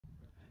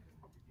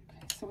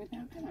So we're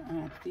now going to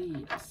add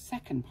the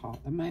second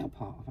part, the male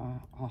part of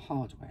our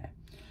hardware.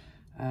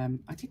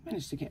 I did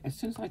manage to get, as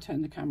soon as I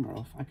turned the camera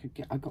off,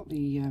 I got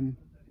the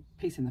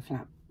piece in the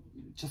flap,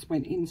 just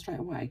went in straight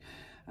away.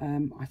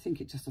 I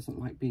think it just doesn't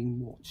like being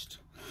watched.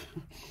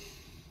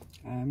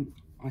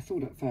 I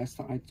thought at first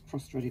that I'd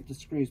cross-threaded the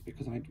screws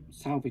because I'd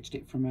salvaged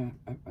it from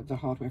the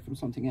hardware from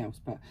something else,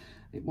 but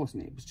it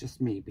wasn't. It was just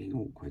me being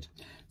awkward.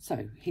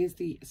 So here's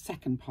the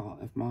second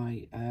part of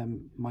my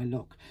my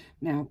lock.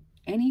 Now,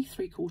 any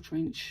 3/4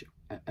 inch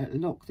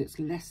lock that's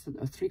less than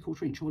a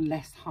 3/4 inch or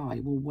less high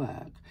will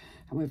work.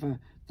 However,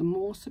 the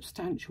more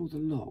substantial the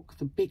lock,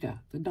 the bigger,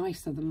 the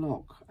nicer the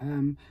lock,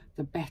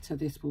 the better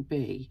this will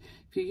be.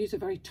 If you use a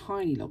very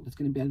tiny lock, there's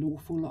going to be an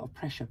awful lot of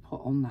pressure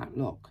put on that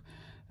lock.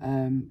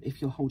 If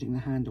you're holding the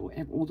handle,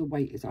 all the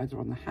weight is either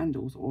on the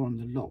handles or on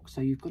the lock, so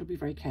you've got to be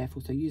very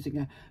careful. So using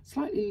a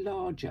slightly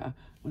larger,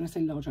 when I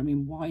say larger I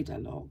mean wider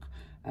lock,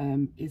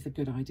 is a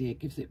good idea. It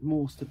gives it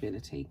more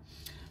stability.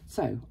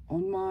 So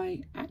on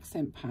my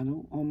accent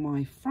panel on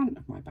my front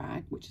of my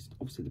bag, which is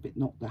obviously the bit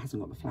that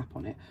hasn't got the flap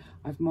on it,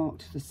 I've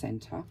marked the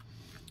center,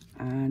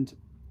 and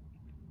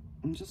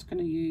I'm just going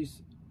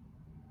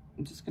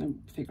to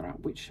figure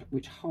out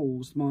which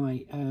holes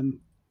my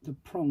the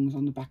prongs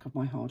on the back of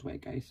my hardware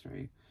go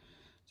through.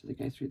 So they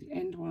go through the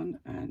end one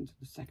and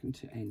the second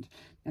to end.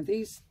 Now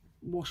these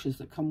washers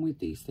that come with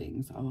these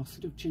things are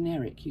sort of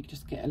generic. You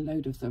just get a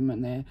load of them,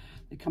 and they're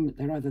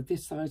either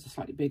this size or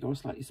slightly bigger or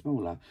slightly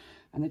smaller,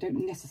 and they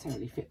don't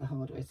necessarily fit the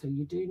hardware. So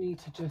you do need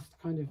to just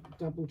kind of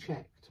double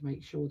check to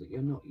make sure that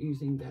you're not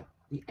using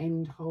the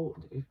end hole,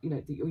 you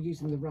know, that you're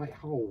using the right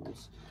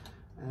holes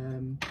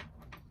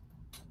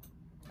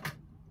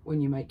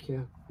when you make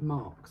your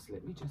marks.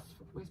 Let me just,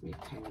 where's my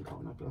pen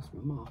gone? I've lost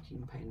my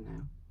marking pen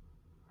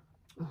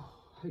now. Oh,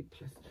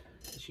 hopeless.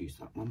 Let's use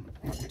that one.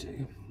 That'll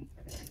do.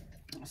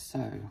 So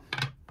I'm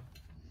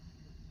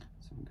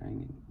going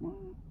in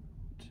 1,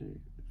 2,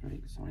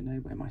 3, so I know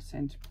where my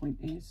center point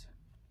is.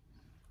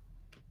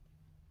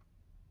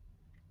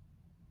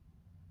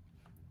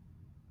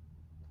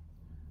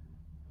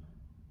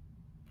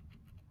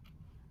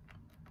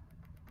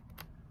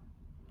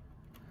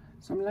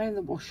 So I'm laying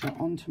the washer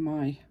onto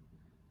my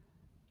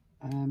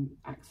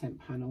accent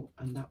panel,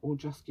 and that will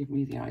just give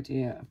me the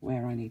idea of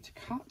where I need to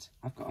cut.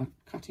 I've got a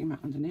cutting mat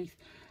underneath.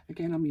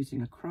 Again, I'm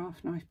using a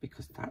craft knife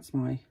because that's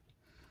my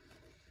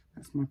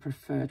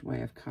preferred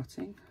way of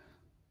cutting.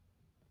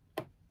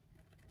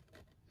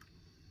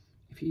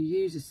 If you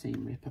use a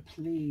seam ripper,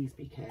 please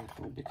be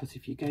careful, because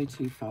if you go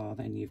too far,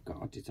 then you've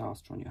got a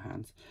disaster on your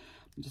hands.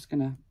 I'm just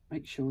going to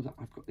make sure that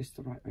I've got this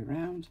the right way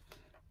round,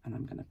 and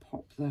I'm going to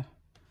pop the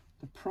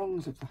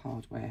prongs of the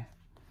hardware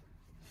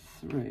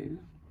through,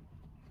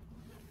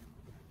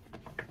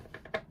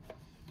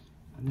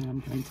 and then I'm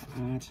going to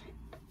add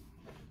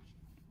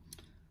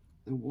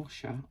the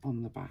washer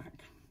on the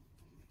back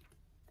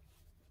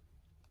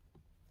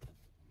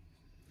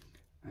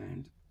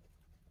and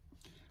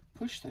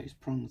push those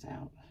prongs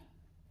out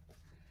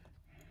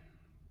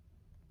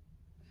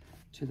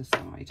to the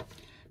side.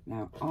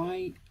 Now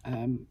I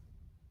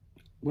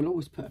will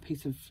always put a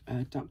piece of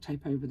duct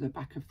tape over the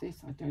back of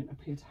this. I don't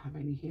appear to have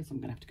any here, so I'm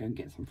going to have to go and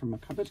get some from my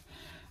cupboard,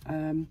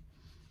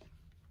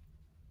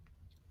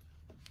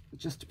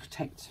 just to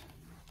protect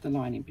the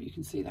lining, but you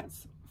can see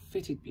that's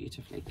fitted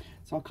beautifully.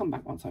 So I'll come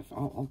back once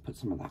I'll put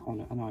some of that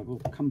on, and I will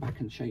come back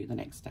and show you the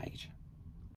next stage.